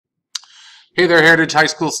Hey there, Heritage High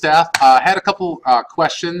School staff. Had a couple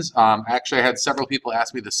questions. Actually, I had several people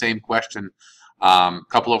ask me the same question, a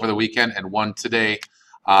couple over the weekend and one today,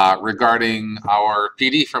 regarding our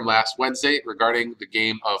PD from last Wednesday, regarding the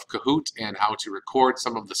game of Kahoot and how to record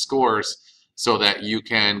some of the scores so that you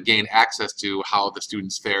can gain access to how the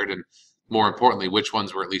students fared and, more importantly, which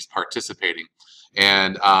ones were at least participating.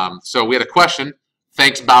 And so we had a question.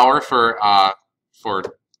 Thanks, Bauer, for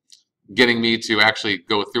getting me to actually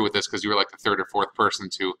go through with this, because you were like the third or fourth person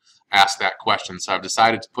to ask that question. So I've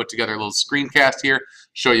decided to put together a little screencast here,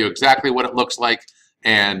 show you exactly what it looks like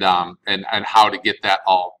and how to get that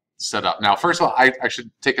all set up. Now, first of all, I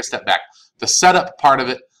should take a step back. The setup part of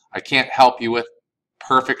it, I can't help you with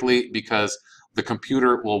perfectly because the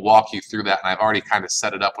computer will walk you through that, and I've already kind of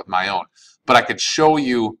set it up with my own. But I could show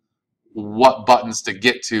you what buttons to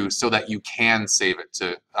get to so that you can save it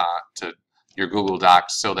to your Google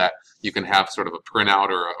Docs, so that you can have sort of a printout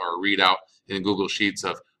or a readout in Google Sheets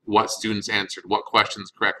of what students answered what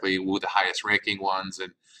questions correctly, who the highest ranking ones,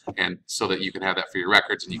 and so that you can have that for your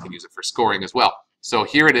records and you can use it for scoring as well. So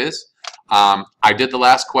here it is. I did the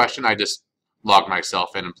last question. I just logged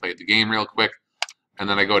myself in and played the game real quick, and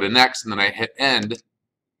then I go to next, and then I hit end,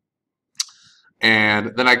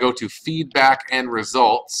 and then I go to feedback and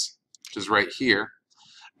results, which is right here,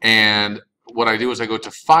 and what I do is I go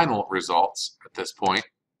to final results at this point,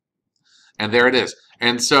 and there it is.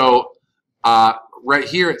 And so right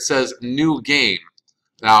here it says new game.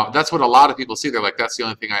 Now that's what a lot of people see. They're like, that's the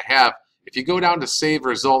only thing I have. If you go down to save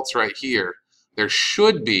results right here, there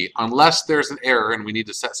should be, unless there's an error and we need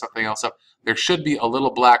to set something else up, there should be a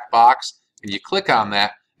little black box, and you click on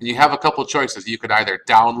that and you have a couple choices. You could either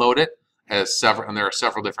download it as several, and there are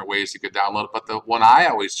several different ways you could download it, but the one I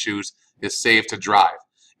always choose is save to drive.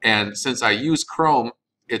 And since I use Chrome,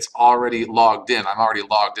 it's already logged in. I'm already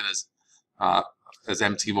logged in as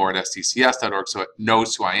mtmore at stcs.org, so it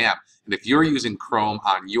knows who I am. And if you're using Chrome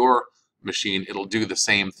on your machine, it'll do the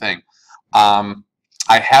same thing. I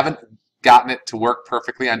haven't gotten it to work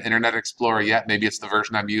perfectly on Internet Explorer yet. Maybe it's the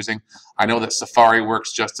version I'm using. I know that Safari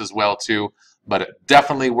works just as well too, but it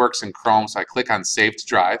definitely works in Chrome. So I click on Save to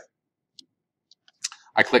Drive.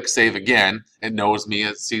 I click Save again. It knows me.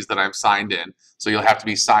 It sees that I'm signed in. So you'll have to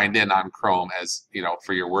be signed in on Chrome, as you know,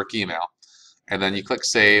 for your work email. And then you click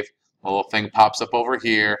Save. A little thing pops up over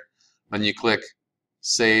here. Then you click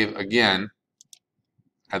Save again.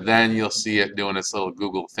 And then you'll see it doing its little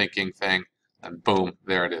Google thinking thing. And boom,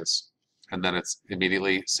 there it is. And then it's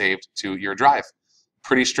immediately saved to your drive.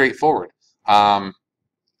 Pretty straightforward.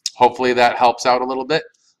 Hopefully that helps out a little bit.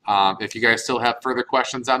 If you guys still have further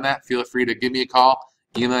questions on that, feel free to give me a call,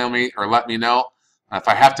 email me, or let me know. If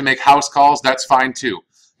I have to make house calls, that's fine too.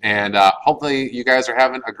 And hopefully you guys are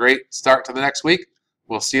having a great start to the next week.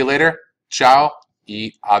 We'll see you later. Ciao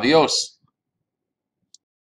y adios.